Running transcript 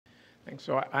Thanks.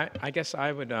 So I guess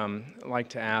I would like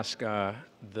to ask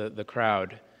the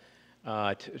crowd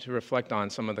to reflect on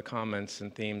some of the comments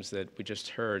and themes that we just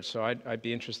heard. So I'd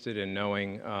be interested in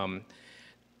knowing,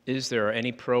 is there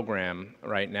any program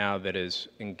right now that is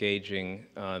engaging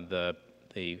the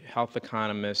health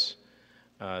economists,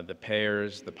 the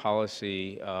payers, the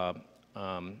policy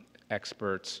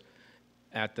experts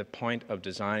at the point of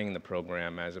designing the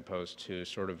program, as opposed to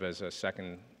sort of as a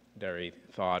secondary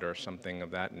thought or something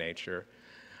of that nature?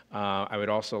 I would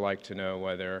also like to know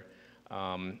whether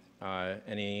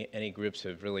any groups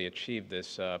have really achieved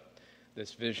this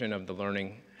vision of the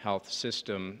learning health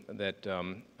system that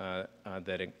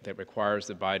requires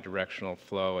the bidirectional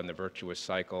flow and the virtuous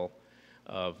cycle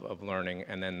of learning.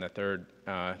 And then the third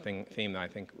theme that I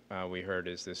think we heard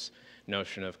is this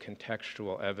notion of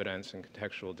contextual evidence and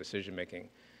contextual decision making.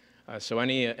 So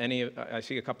I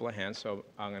see a couple of hands, so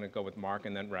I'm going to go with Mark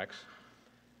and then Rex.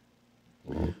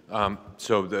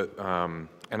 So the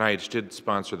NIH did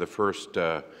sponsor the first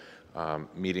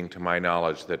meeting, to my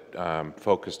knowledge, that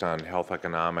focused on health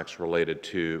economics related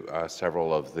to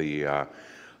several of the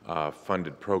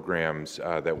funded programs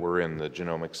that were in the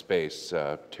genomic space.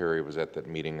 Terry was at that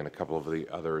meeting, and a couple of the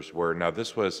others were. Now,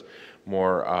 this was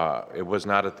more, it was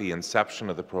not at the inception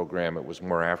of the program, it was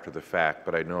more after the fact,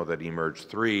 but I know that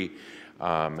NHGRI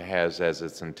has as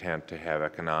its intent to have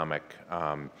economic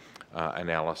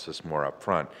analysis more up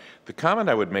front. The comment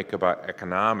I would make about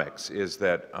economics is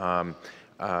that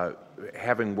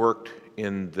having worked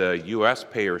in the U.S.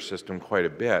 payer system quite a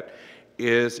bit,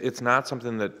 it's not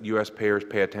something that U.S. payers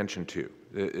pay attention to.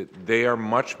 They are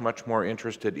much more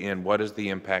interested in what is the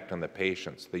impact on the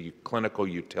patients, the clinical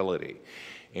utility.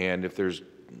 And if there's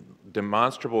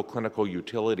demonstrable clinical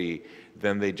utility,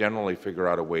 then they generally figure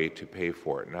out a way to pay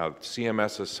for it. Now,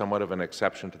 CMS is somewhat of an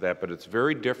exception to that, but it's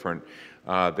very different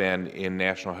than in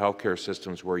national healthcare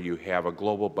systems where you have a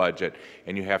global budget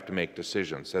and you have to make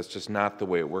decisions. That's just not the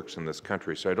way it works in this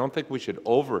country. So I don't think we should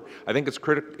I think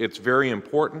it's very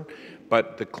important,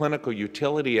 but the clinical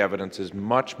utility evidence is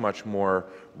much more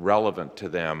relevant to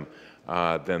them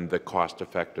than the cost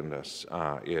effectiveness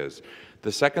is.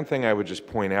 The second thing I would just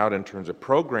point out in terms of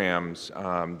programs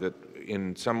that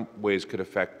in some ways could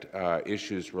affect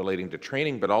issues relating to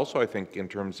training, but also I think in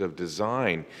terms of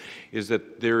design, is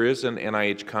that there is an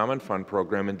NIH Common Fund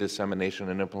program in dissemination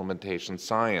and implementation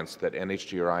science that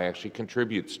NHGRI actually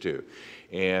contributes to.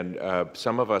 And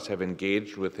some of us have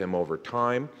engaged with him over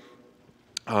time.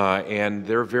 And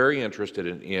they're very interested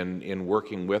in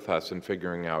working with us and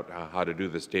figuring out how to do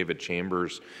this. David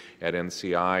Chambers at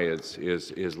NCI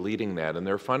is leading that, and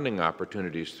there are funding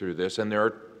opportunities through this, and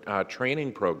there are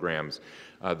training programs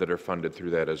that are funded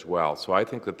through that as well. So I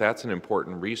think that that's an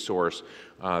important resource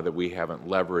that we haven't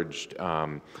leveraged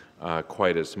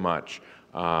quite as much.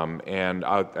 And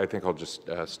I think I'll just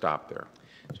stop there.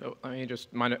 So let me just,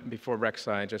 before Rex,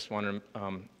 I just want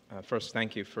to first,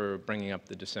 thank you for bringing up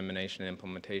the dissemination and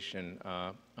implementation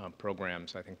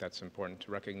programs. I think that's important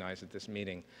to recognize at this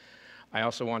meeting. I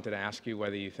also wanted to ask you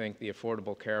whether you think the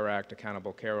Affordable Care Act,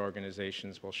 accountable care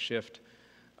organizations will shift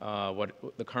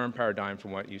the current paradigm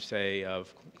from what you say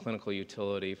of clinical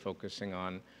utility, focusing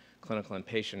on clinical and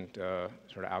patient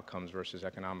sort of outcomes versus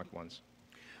economic ones.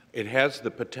 It has the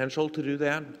potential to do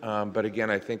that, but again,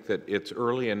 I think that it's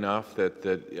early enough that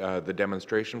the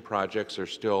demonstration projects are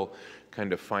still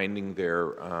kind of finding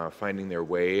their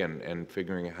way and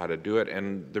figuring out how to do it.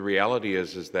 And the reality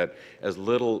is that as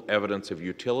little evidence of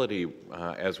utility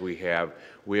as we have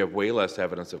way less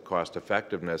evidence of cost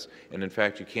effectiveness. And in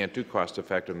fact, you can't do cost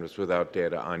effectiveness without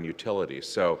data on utility.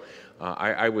 So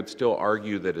I would still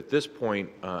argue that at this point,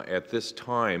 at this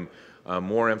time,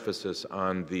 more emphasis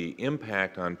on the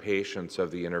impact on patients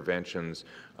of the interventions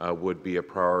would be a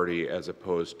priority as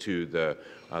opposed to the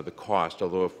cost,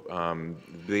 although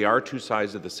they are two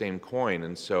sides of the same coin.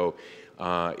 And so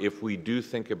if we do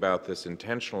think about this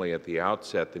intentionally at the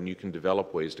outset, then you can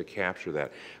develop ways to capture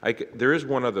that. There is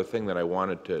one other thing that I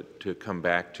wanted to come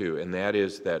back to, and that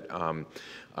is that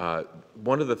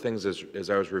one of the things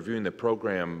as I was reviewing the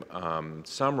program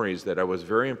summaries that I was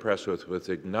very impressed with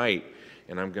Ignite,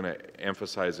 and I'm going to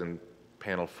emphasize in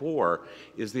panel 4,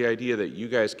 is the idea that you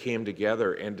guys came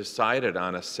together and decided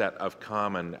on a set of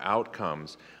common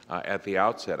outcomes at the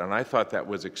outset. And I thought that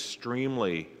was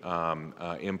extremely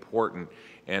important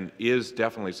and is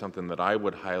definitely something that I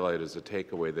would highlight as a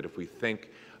takeaway, that if we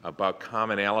think about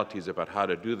commonalities about how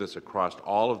to do this across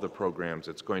all of the programs,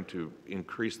 it's going to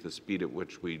increase the speed at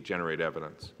which we generate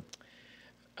evidence.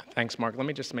 Thanks, Mark. Let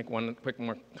me just make one quick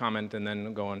more comment and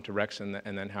then go on to Rex and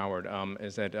then Howard,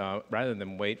 is that rather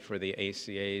than wait for the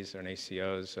ACAs and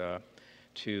ACOs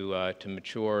to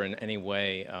mature in any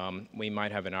way, we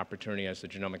might have an opportunity as the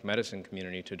genomic medicine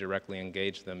community to directly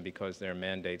engage them, because their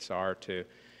mandates are to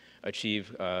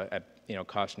achieve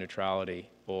cost neutrality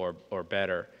or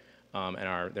better,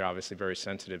 and they're obviously very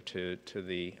sensitive to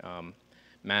the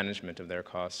management of their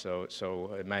costs. So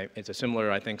it's a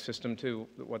similar, I think, system to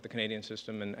what the Canadian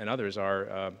system and others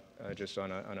are, just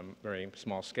on a very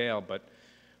small scale, but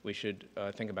we should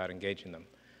think about engaging them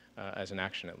as an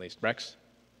action, at least. Rex?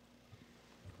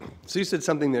 So you said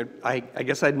something that I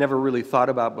guess I'd never really thought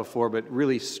about before, but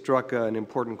really struck an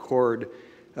important chord,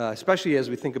 especially as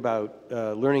we think about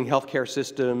learning healthcare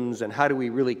systems and how do we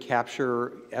really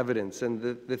capture evidence. And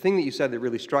the thing that you said that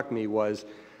really struck me was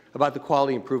about the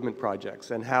quality improvement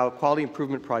projects and how quality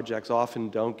improvement projects often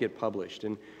don't get published.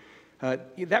 And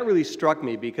that really struck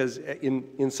me because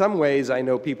in some ways I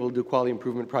know people do quality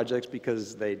improvement projects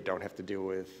because they don't have to deal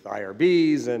with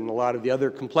IRBs and a lot of the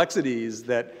other complexities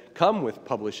that come with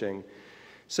publishing.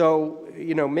 So,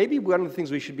 maybe one of the things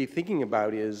we should be thinking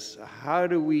about is how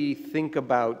do we think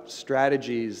about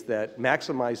strategies that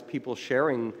maximize people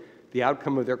sharing the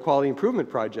outcome of their quality improvement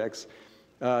projects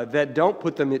that don't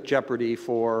put them at jeopardy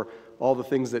for all the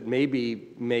things that maybe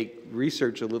make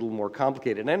research a little more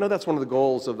complicated. And I know that's one of the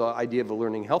goals of the idea of a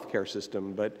learning healthcare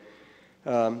system, but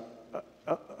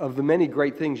of the many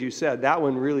great things you said, that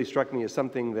one really struck me as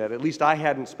something that at least I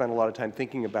hadn't spent a lot of time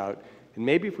thinking about. And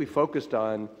maybe if we focused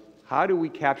on how do we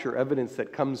capture evidence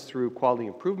that comes through quality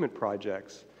improvement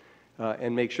projects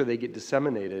and make sure they get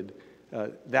disseminated,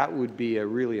 that would be a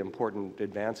really important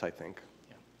advance, I think.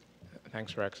 Yeah.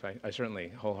 Thanks, Rex. I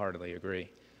certainly wholeheartedly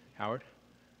agree. Howard?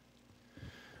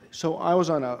 So I was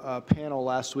on a panel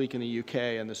last week in the UK,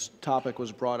 and this topic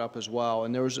was brought up as well.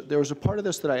 And there was a part of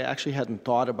this that I actually hadn't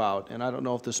thought about, and I don't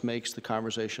know if this makes the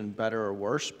conversation better or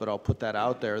worse, but I'll put that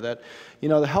out there, that, the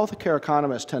healthcare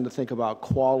economists tend to think about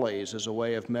QALYs as a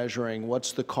way of measuring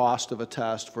what's the cost of a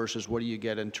test versus what do you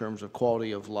get in terms of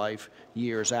quality of life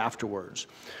years afterwards.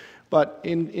 But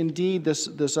indeed,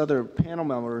 this other panel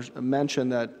member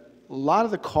mentioned that a lot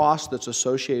of the cost that's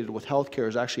associated with healthcare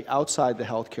is actually outside the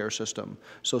healthcare system.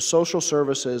 So social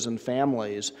services and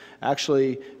families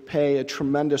actually pay a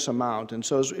tremendous amount. And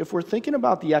so if we're thinking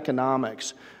about the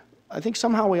economics, I think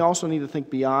somehow we also need to think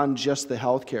beyond just the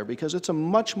healthcare, because it's a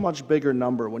much, much bigger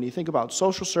number when you think about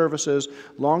social services,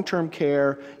 long-term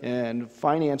care, and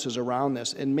finances around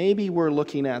this. And maybe we're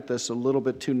looking at this a little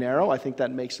bit too narrow. I think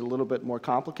that makes it a little bit more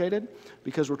complicated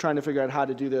because we're trying to figure out how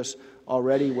to do this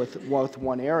already with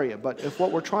one area. But if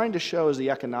what we're trying to show is the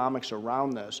economics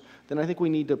around this, then I think we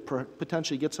need to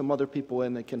potentially get some other people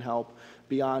in that can help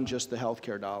beyond just the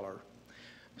healthcare dollar.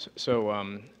 So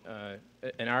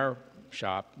in our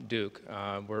shop, Duke,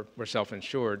 we're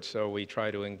self-insured, so we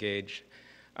try to engage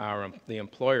the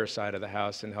employer side of the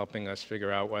house in helping us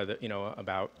figure out whether,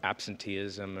 about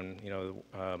absenteeism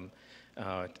and,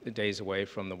 days away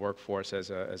from the workforce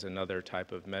as another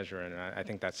type of measure, and I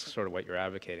think that's sort of what you're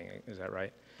advocating. Is that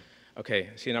right? Okay,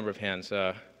 I see a number of hands.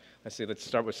 Let's see, let's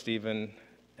start with Stephen,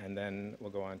 and then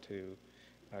we'll go on to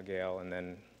Gail, and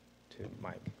then to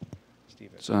Mike.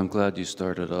 Stephen. So I'm glad you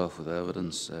started off with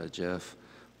evidence, Jeff,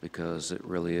 because it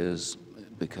really is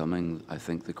becoming, I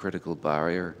think, the critical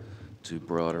barrier to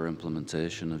broader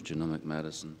implementation of genomic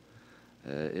medicine.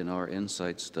 In our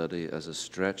INSIGHT study, as a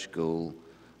stretch goal,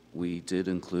 we did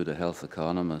include a health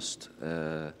economist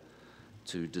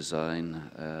to design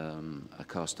a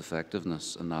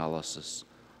cost-effectiveness analysis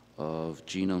of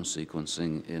genome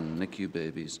sequencing in NICU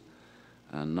babies.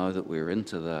 And now that we're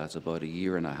into that, about a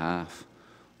year and a half,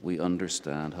 we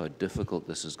understand how difficult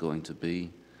this is going to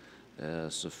be.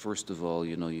 So first of all,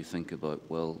 you think about,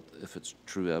 well, if it's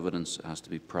true evidence, it has to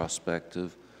be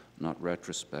prospective, not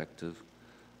retrospective.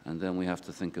 And then we have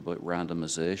to think about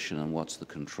randomization and what's the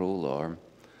control arm,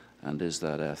 and is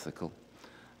that ethical?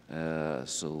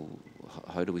 So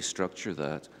how do we structure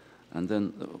that? And then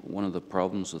one of the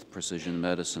problems with precision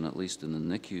medicine, at least in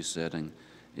the NICU setting,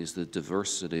 is the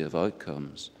diversity of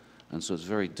outcomes. And so it's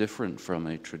very different from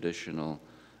a traditional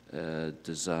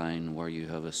design where you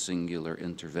have a singular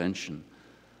intervention.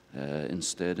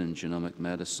 Instead, in genomic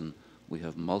medicine, we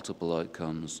have multiple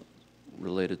outcomes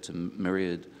related to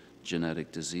myriad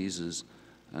genetic diseases,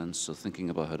 and so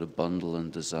thinking about how to bundle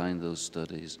and design those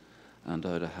studies and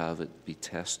how to have it be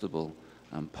testable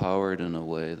and powered in a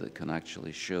way that can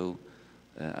actually show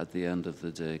at the end of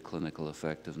the day clinical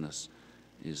effectiveness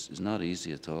is not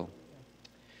easy at all.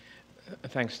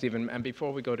 Thanks, Stephen. And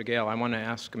before we go to Gail, I want to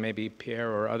ask maybe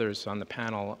Pierre or others on the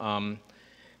panel.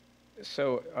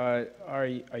 So are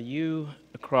you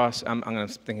across, I'm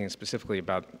thinking specifically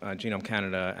about Genome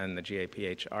Canada and the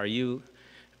GAPH, are you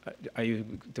are you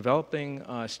developing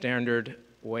standard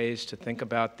ways to think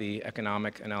about the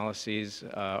economic analyses?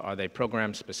 Are they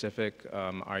program specific?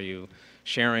 Are you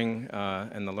sharing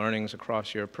and the learnings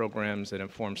across your programs that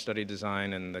inform study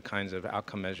design and the kinds of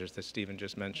outcome measures that Stephen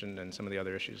just mentioned and some of the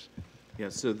other issues? Yeah,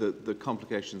 so the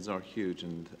complications are huge,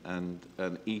 and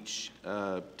each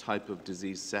type of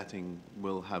disease setting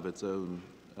will have its own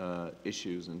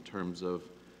issues in terms of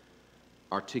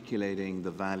articulating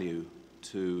the value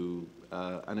to,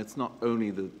 and it's not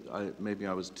only maybe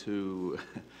I was too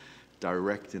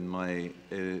direct in my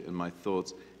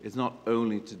thoughts. It's not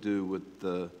only to do with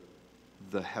the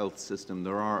health system.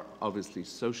 There are obviously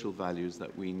social values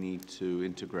that we need to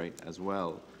integrate as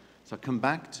well. So I come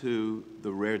back to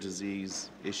the rare disease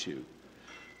issue,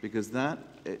 because that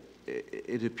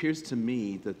it appears to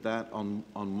me that on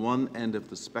one end of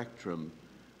the spectrum,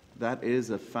 that is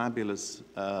a fabulous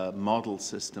model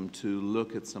system to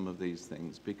look at some of these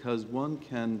things, because one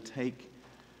can take,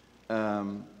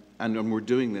 and we're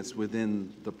doing this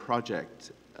within the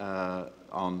project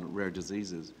on rare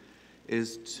diseases,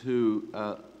 is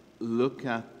to look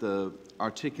at the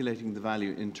articulating the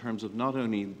value in terms of not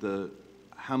only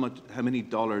how many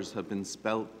dollars have been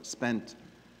spent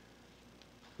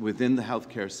within the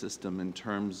healthcare system in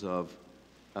terms of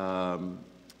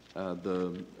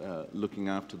looking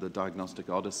after the diagnostic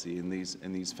odyssey in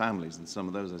these families, and some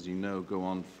of those, as you know, go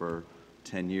on for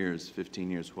 10 years,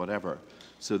 15 years, whatever.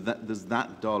 So there's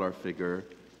that dollar figure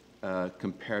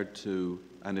compared to,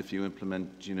 and if you implement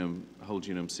whole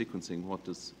genome sequencing, what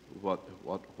is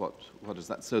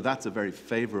that? So that's a very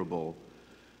favorable,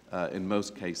 in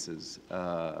most cases,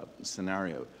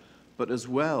 scenario. But as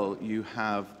well, you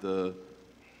have the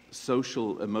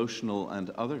social, emotional, and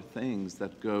other things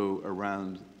that go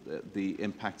around the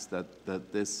impacts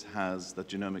that this has, that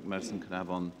genomic medicine could have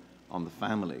on the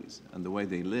families and the way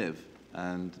they live,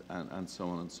 and so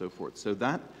on and so forth. So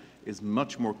that is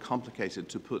much more complicated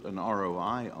to put an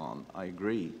ROI on, I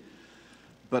agree.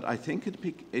 But I think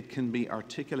it can be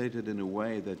articulated in a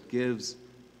way that gives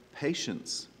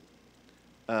patients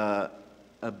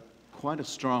quite a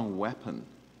strong weapon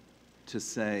to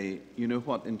say, you know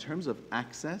what, in terms of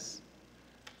access,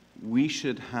 we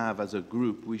should have, as a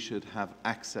group, we should have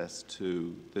access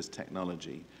to this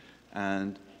technology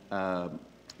and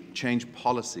change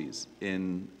policies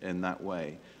in that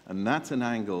way. And that's an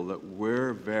angle that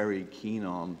we're very keen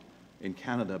on in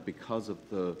Canada because of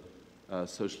the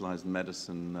socialized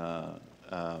medicine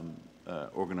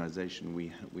organization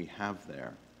we have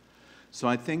there. So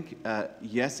I think,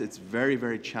 yes, it's very,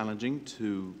 very challenging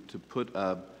to put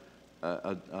a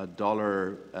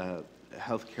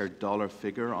healthcare dollar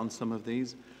figure on some of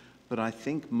these, but I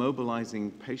think mobilizing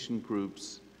patient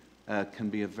groups can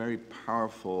be a very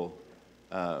powerful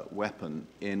weapon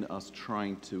in us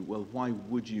trying to, well, why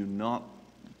would you not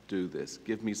do this?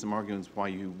 Give me some arguments why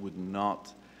you would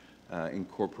not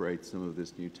incorporate some of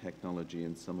this new technology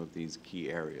in some of these key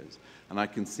areas. And I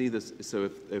can see this, so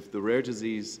if the rare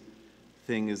disease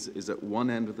thing is at one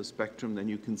end of the spectrum, then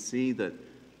you can see that,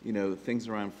 you know, things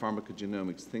around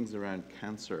pharmacogenomics, things around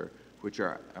cancer, which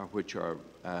are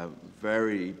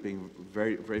being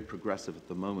very progressive at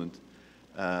the moment,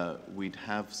 we'd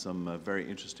have some very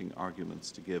interesting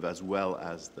arguments to give, as well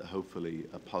as hopefully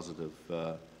a positive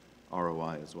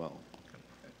ROI as well.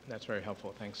 That's very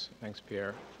helpful. Thanks,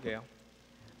 Pierre. Gail?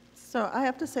 So I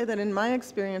have to say that in my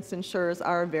experience, insurers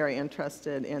are very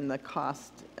interested in the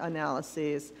cost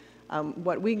analyses.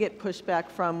 What we get pushback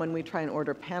from when we try and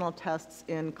order panel tests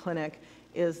in clinic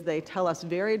is they tell us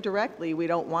very directly, we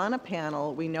don't want a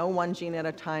panel, we know one gene at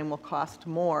a time will cost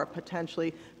more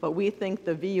potentially, but we think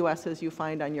the VUSs you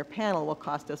find on your panel will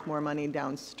cost us more money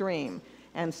downstream.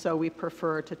 And so we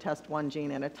prefer to test one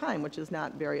gene at a time, which is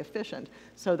not very efficient.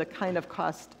 So the kind of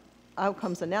cost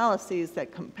outcomes analyses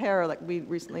that compare, like we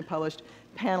recently published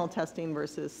panel testing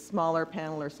versus smaller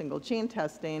panel or single gene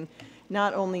testing,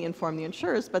 not only inform the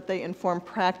insurers, but they inform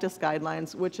practice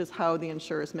guidelines, which is how the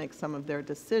insurers make some of their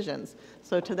decisions.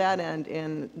 So to that end,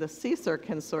 in the CSER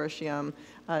consortium,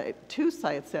 2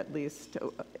 sites at least,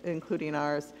 including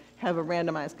ours, have a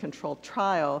randomized controlled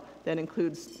trial that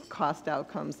includes cost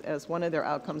outcomes as one of their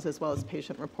outcomes, as well as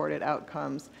patient-reported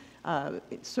outcomes,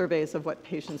 surveys of what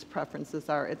patients' preferences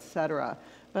are, et cetera.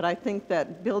 But I think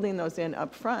that building those in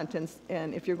up front,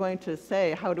 and if you're going to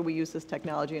say, how do we use this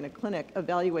technology in a clinic,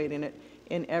 evaluating it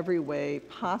in every way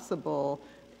possible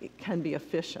can be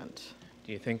efficient.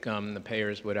 Do you think the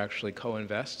payers would actually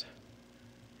co-invest?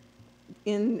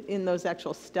 In those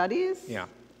actual studies? Yeah.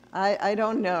 I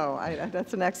don't know.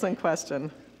 That's an excellent question.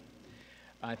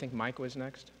 I think Mike was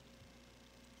next.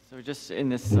 So just in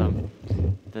this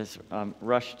this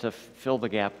rush to fill the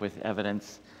gap with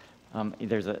evidence.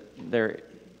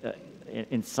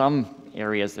 In some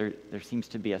areas, there seems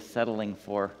to be a settling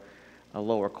for a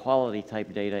lower quality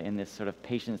type data in this sort of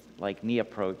patient-like-me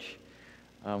approach,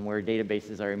 where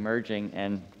databases are emerging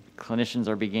and clinicians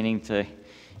are beginning to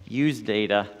use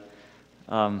data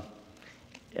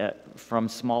from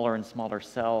smaller and smaller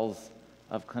cells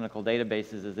of clinical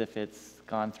databases as if it's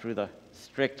gone through the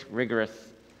strict, rigorous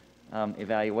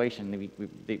evaluation.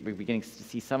 We're beginning to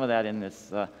see some of that in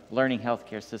this learning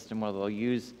healthcare system, where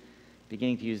they'll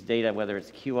beginning to use data, whether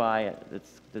it's QI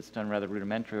that's done rather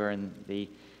rudimentary, or in the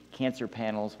cancer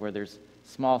panels where there's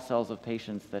small cells of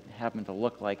patients that happen to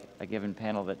look like a given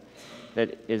panel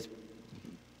that is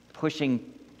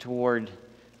pushing toward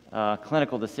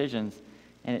clinical decisions.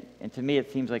 And to me,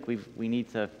 it seems like we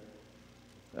need to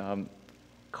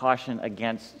caution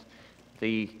against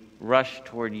the rush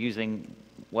toward using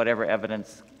whatever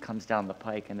evidence comes down the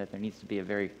pike, and that there needs to be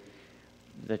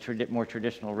more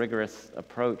traditional, rigorous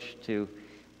approach to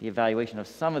the evaluation of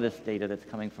some of this data that's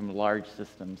coming from large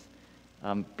systems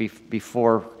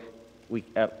before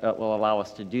will allow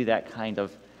us to do that kind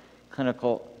of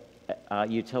clinical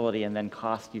utility and then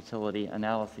cost utility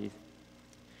analyses.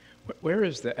 Where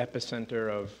is the epicenter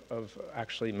of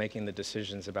actually making the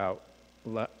decisions about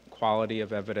quality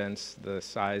of evidence, the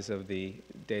size of the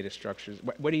data structures?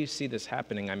 Where do you see this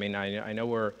happening? I mean, I know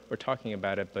we're talking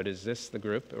about it, but is this the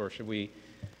group, or should we?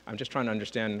 I'm just trying to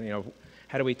understand,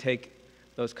 how do we take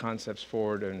those concepts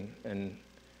forward and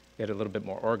get a little bit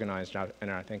more organized in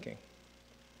our thinking?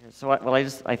 So,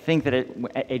 I think that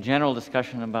a general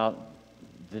discussion about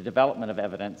the development of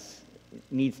evidence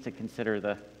needs to consider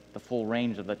the full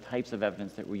range of the types of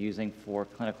evidence that we're using for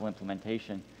clinical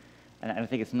implementation. And I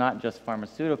think it's not just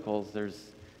pharmaceuticals.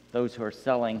 There's those who are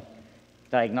selling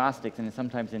diagnostics, and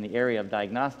sometimes in the area of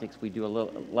diagnostics, we do a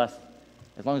little less.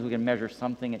 As long as we can measure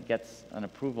something, it gets an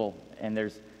approval, and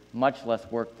there's much less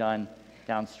work done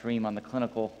downstream on the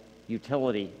clinical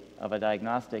utility of a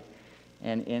diagnostic.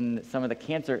 And in some of the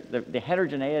cancer, the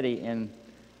heterogeneity in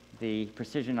the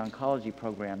precision oncology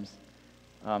programs,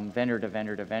 vendor to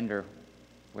vendor to vendor,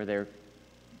 where they're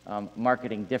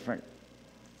marketing different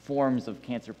forms of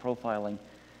cancer profiling,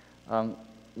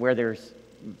 where there's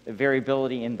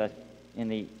variability in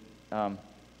the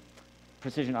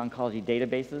precision oncology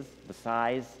databases, the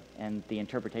size and the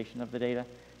interpretation of the data.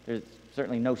 There's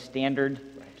certainly no standard.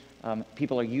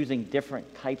 People are using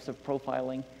different types of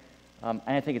profiling. And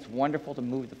I think it's wonderful to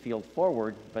move the field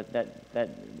forward, but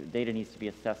that data needs to be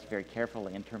assessed very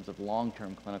carefully in terms of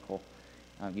long-term clinical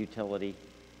utility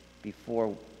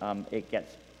before it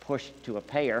gets pushed to a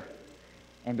payer,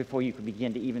 and before you can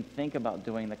begin to even think about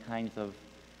doing the kinds of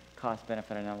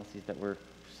cost-benefit analyses that we're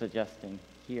suggesting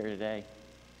here today.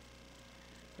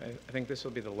 I think this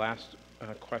will be the last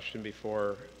question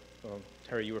before,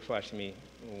 Terry, you were flashing me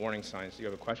warning signs. Do you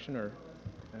have a question, or?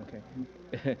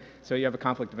 Okay. So you have a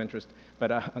conflict of interest,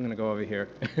 but I'm going to go over here.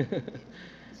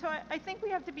 So I think we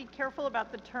have to be careful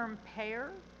about the term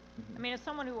payer. I mean, as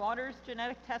someone who orders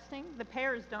genetic testing, the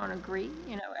payers don't agree.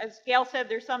 As Gail said,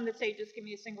 there's some that say, just give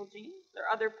me a single gene. There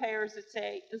are other payers that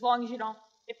say, as long as you don't,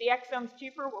 if the exome's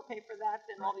cheaper, we'll pay for that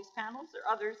than all these panels. There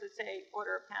are others that say,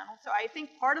 order a panel. So I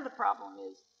think part of the problem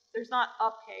is there's not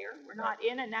a payer. We're not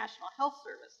in a national health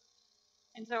service.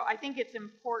 And so I think it's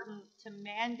important to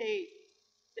mandate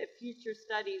that future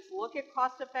studies look at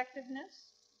cost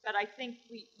effectiveness. But I think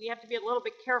we have to be a little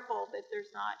bit careful that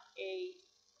there's not a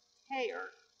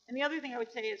payer. And the other thing I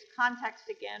would say is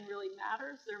context, again, really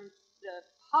matters. The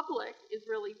public is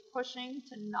really pushing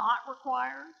to not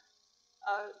require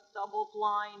a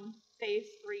double-blind phase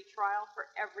 3 trial for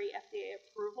every FDA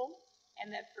approval,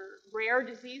 and that for rare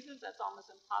diseases, that's almost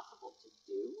impossible to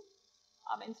do.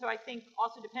 And so I think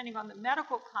also depending on the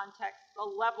medical context, the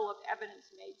level of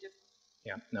evidence may differ.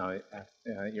 Yeah, no,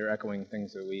 you're echoing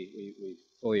things that we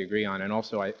fully agree on. And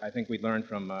also, I think we learned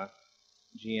from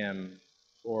GM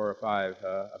 4 or 5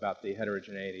 about the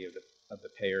heterogeneity of the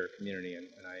payer community, and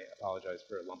I apologize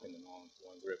for lumping them all into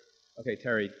one group. Okay,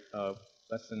 Terry,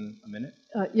 less than a minute?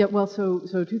 Yeah, well, so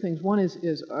 2 things. One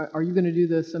is are you going to do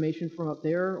the summation from up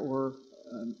there, or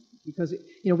because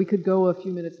we could go a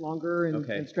few minutes longer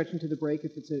and stretch into the break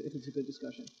if it's a good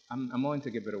discussion. I'm willing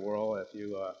to give it a whirl if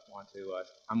you want to.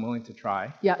 I'm willing to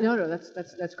try. Yeah, no,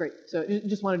 that's great. So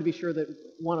just wanted to be sure that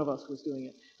one of us was doing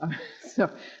it. So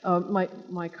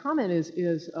my comment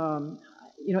is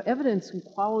evidence and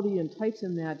quality and types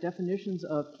in that, definitions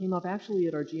of, came up actually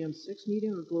at our GM6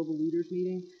 meeting or Global Leaders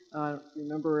meeting.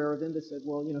 Remember Aravinda said,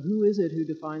 well, who is it who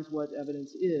defines what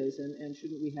evidence is, and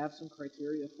shouldn't we have some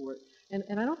criteria for it?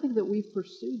 And I don't think that we've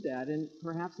pursued that, and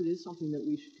perhaps it is something that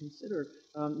we should consider,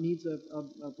 needs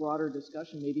a broader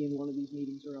discussion, maybe in one of these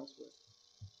meetings or elsewhere.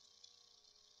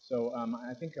 So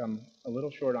I think I'm a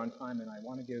little short on time, and I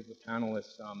want to give the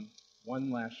panelists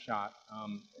one last shot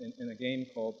in a game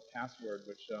called Password,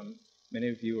 which many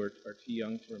of you are too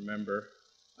young to remember.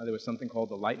 There was something called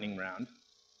the lightning round.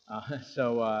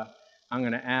 So I'm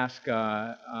going to ask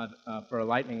for a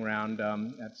lightning round.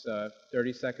 That's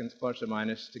 30 seconds plus or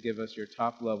minus to give us your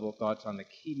top-level thoughts on the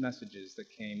key messages that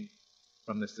came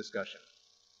from this discussion.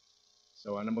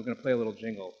 So and we're going to play a little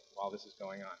jingle while this is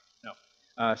going on.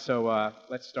 No. So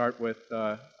let's start with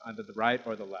either the right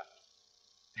or the left.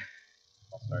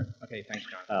 I'll start. Okay, thanks,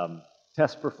 John.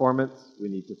 Test performance, we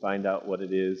need to find out what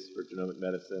it is for genomic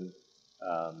medicine.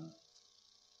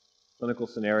 Clinical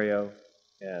scenario,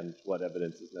 and what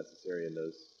evidence is necessary in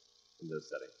those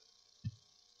settings.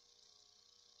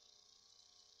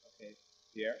 Okay,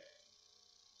 Pierre?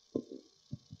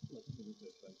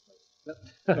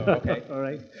 Oh, okay. All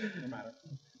right. No matter.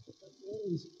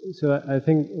 So I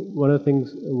think one of the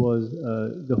things was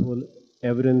the whole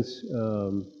evidence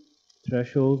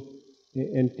threshold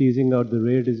and teasing out the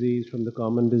rare disease from the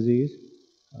common disease,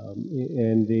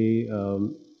 and the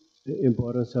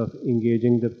importance of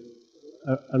engaging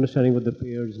understanding what the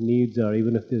payer's needs are,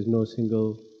 even if there's no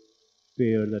single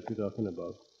payer that we're talking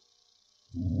about.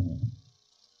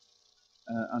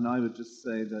 And I would just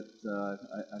say that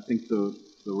I think the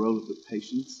role of the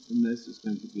patients in this is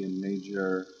going to be a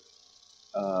major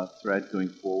thread going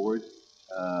forward.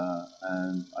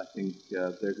 And I think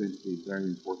they're going to be very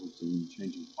important in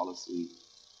changing policy,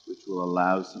 which will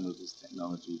allow some of this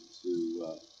technology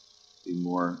to be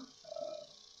more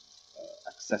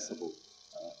accessible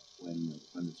when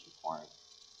it's required.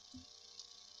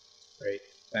 Great,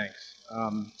 thanks.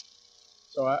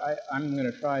 So I'm going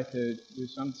to try to do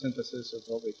some synthesis of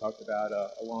what we talked about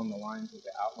along the lines of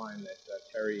the outline that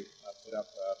Terry put up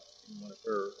in one of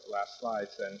her last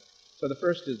slides. And so the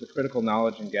first is the critical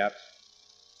knowledge and gaps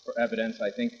for evidence. I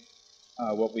think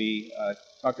what we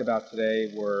talked about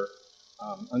today were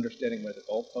understanding where the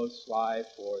goalposts lie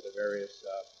for the various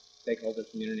stakeholder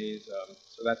communities.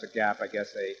 So that's a gap. I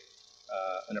guess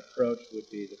an approach would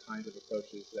be the kinds of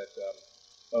approaches that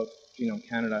both Genome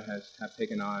Canada have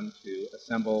taken on to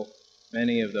assemble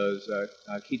many of those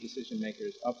key decision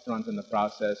makers up front in the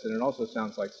process. And it also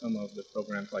sounds like some of the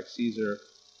programs like CSER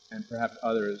and perhaps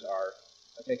others are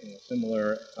taking a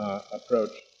similar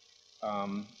approach,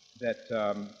 that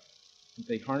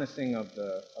the harnessing of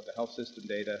the health system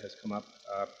data has come up,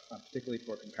 particularly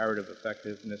for comparative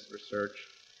effectiveness research,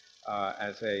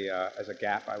 as a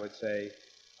gap, I would say,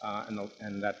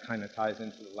 and that kind of ties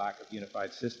into the lack of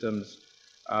unified systems.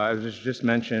 As was just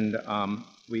mentioned,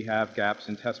 we have gaps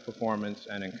in test performance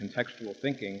and in contextual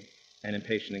thinking and in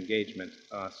patient engagement.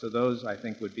 So those, I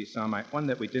think, would be some. One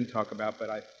that we didn't talk about, but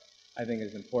I think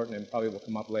is important and probably will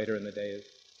come up later in the day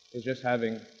is just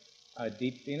having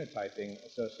deep phenotyping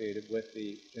associated with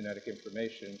the genetic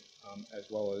information, as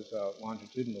well as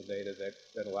longitudinal data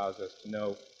that allows us to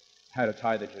know how to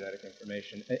tie the genetic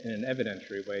information in an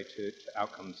evidentiary way to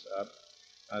outcomes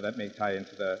that may tie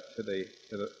into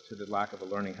the lack of a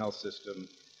learning health system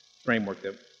framework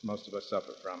that most of us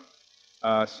suffer from.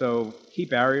 So key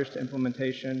barriers to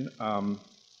implementation,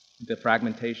 the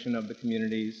fragmentation of the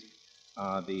communities,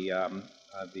 the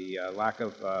lack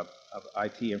of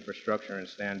IT infrastructure and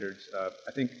standards.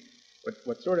 I think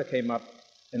what sort of came up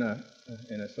in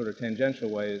a sort of tangential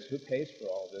way is who pays for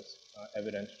all this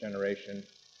evidence generation.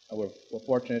 We're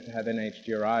fortunate to have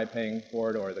NHGRI paying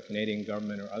for it, or the Canadian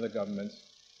government or other governments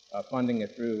funding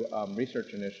it through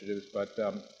research initiatives, but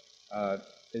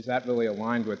is that really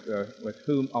aligned with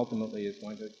whom ultimately is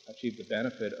going to achieve the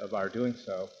benefit of our doing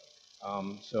so?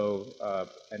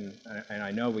 And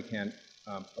I know we can't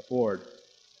afford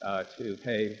to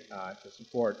pay to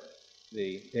support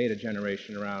the data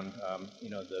generation around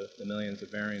the millions of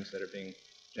variants that are being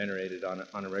generated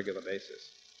on a regular basis.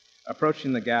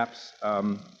 Approaching the gaps,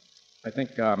 I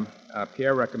think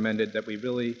Pierre recommended that we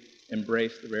really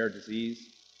embrace the rare disease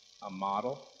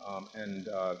model and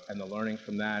the learnings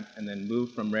from that, and then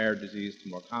move from rare disease to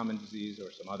more common disease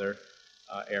or some other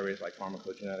areas like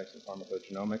pharmacogenetics and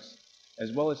pharmacogenomics,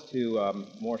 as well as to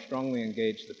more strongly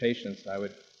engage the patients.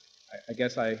 I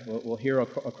guess we'll hear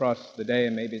across the day,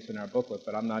 and maybe it's in our booklet,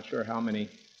 but I'm not sure how many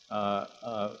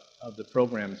of the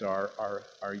programs are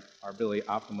really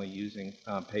optimally using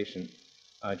patient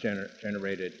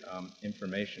generated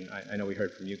information. I know we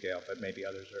heard from you, Gail, but maybe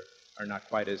others are not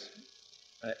quite as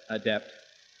adept.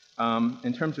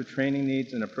 In terms of training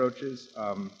needs and approaches,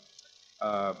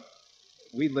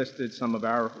 we listed some of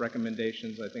our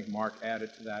recommendations. I think Mark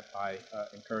added to that by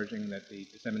encouraging that the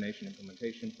dissemination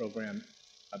implementation program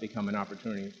become an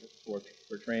opportunity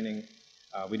for training.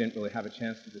 We didn't really have a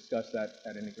chance to discuss that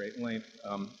at any great length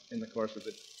in the course of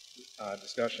the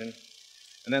discussion.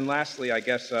 And then lastly, I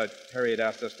guess Terry had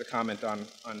asked us to comment on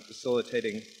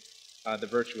facilitating the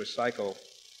virtuous cycle.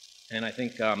 And I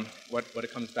think what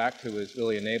it comes back to is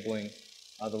really enabling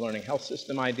the learning health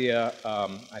system idea.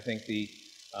 I think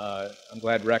I'm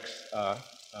glad Rex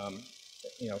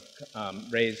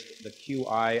raised the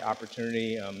QI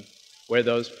opportunity. Where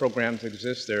those programs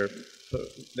exist,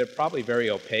 they're probably very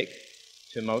opaque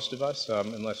to most of us,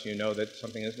 unless you know that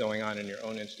something is going on in your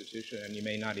own institution, and you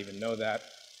may not even know that.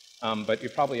 But you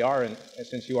probably are,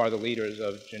 since you are the leaders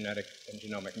of genetic and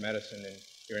genomic medicine in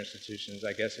your institutions,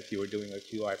 I guess if you were doing a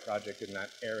QI project in that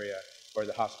area, or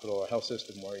the hospital or health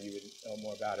system where you would know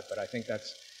more about it. But I think that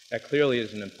clearly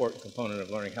is an important component of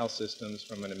learning health systems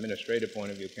from an administrative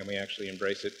point of view. Can we actually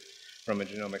embrace it from a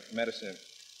genomic medicine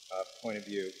point of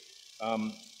view?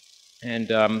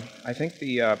 I think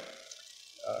the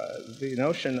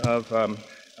notion of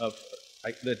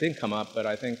that didn't come up, but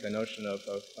I think the notion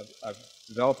of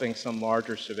developing some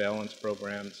larger surveillance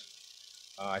programs.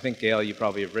 I think, Gail, you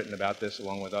probably have written about this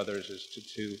along with others, is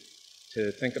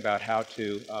to think about how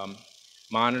to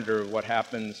monitor what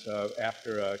happens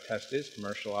after a test is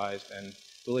commercialized and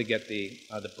really get the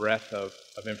breadth of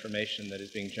information that is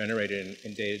being generated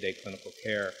in day-to-day clinical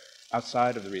care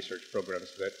outside of the research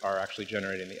programs that are actually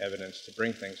generating the evidence to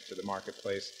bring things to the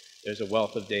marketplace. There's a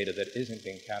wealth of data that isn't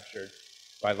being captured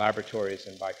by laboratories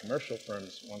and by commercial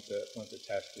firms once a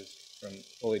test is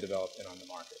fully developed and on the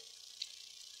market.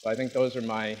 So I think those are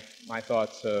my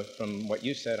thoughts from what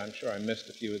you said. I'm sure I missed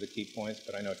a few of the key points,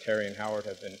 but I know Terry and Howard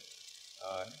have been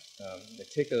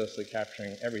meticulously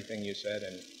capturing everything you said.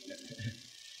 And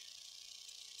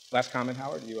last comment,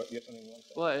 Howard, you have something you want to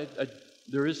say? Well,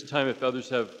 there is time if others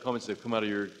have comments that come out of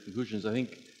your conclusions. I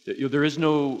think that, there is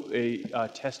no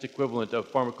test equivalent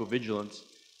of pharmacovigilance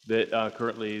that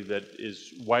currently that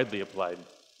is widely applied.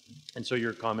 And so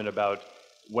your comment about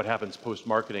what happens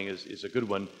post-marketing is a good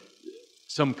one.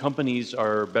 Some companies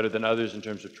are better than others in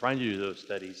terms of trying to do those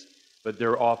studies, but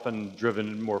they're often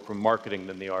driven more from marketing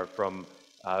than they are from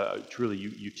truly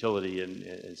utility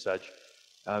and such.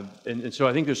 And so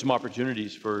I think there's some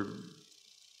opportunities for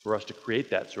us to create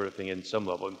that sort of thing in some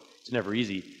level. It's never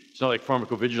easy. It's not like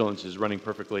pharmacovigilance is running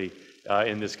perfectly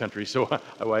in this country, so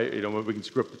we can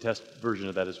screw up the test version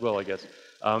of that as well, I guess.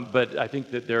 But I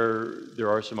think that there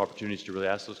are some opportunities to really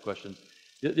ask those questions.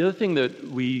 The other thing that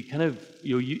we kind of,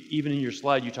 even in your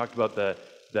slide, you talked about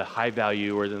the high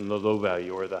value or then the low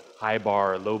value, or the high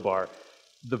bar or low bar.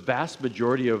 The vast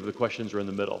majority of the questions are in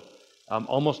the middle.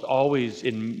 Almost always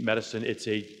in medicine, it's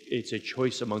a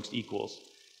choice amongst equals,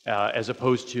 as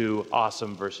opposed to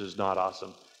awesome versus not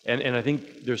awesome. And I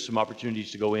think there's some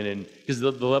opportunities to go in and, because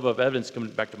the level of evidence,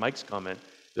 coming back to Mike's comment,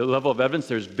 the level of evidence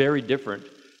there is very different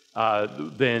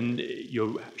than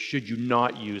should you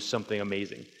not use something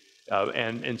amazing.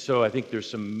 And so I think there's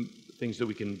some things that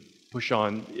we can push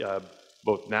on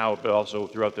both now, but also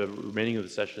throughout the remaining of the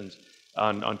sessions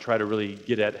on try to really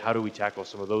get at how do we tackle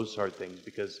some of those hard things,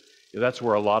 because that's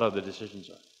where a lot of the decisions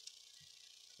are.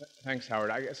 Thanks,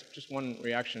 Howard. I guess just one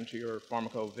reaction to your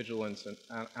pharmacovigilance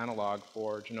analog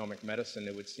for genomic medicine.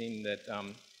 It would seem that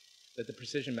that the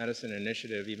precision medicine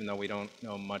initiative, even though we don't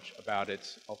know much about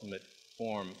its ultimate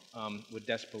form, would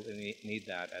desperately need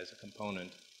that as a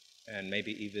component, and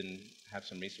maybe even have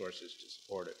some resources to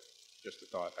support it. Just a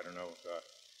thought. I don't know if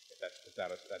that's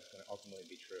going to ultimately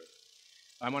be true.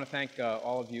 I want to thank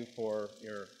all of you for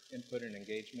your input and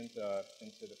engagement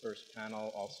into the first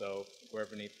panel. Also,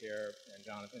 Guervini, Pierre, and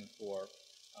Jonathan for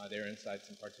their insights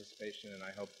and participation. And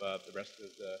I hope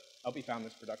hope you found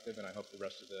this productive, and I hope the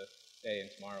rest of the day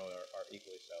and tomorrow are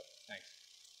equally so. Thanks.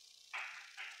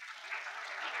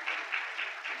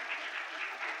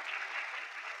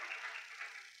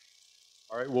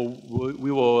 All right, well,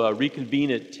 we will reconvene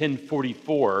at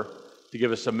 10:44 to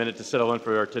give us a minute to settle in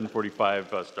for our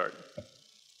 10:45 start.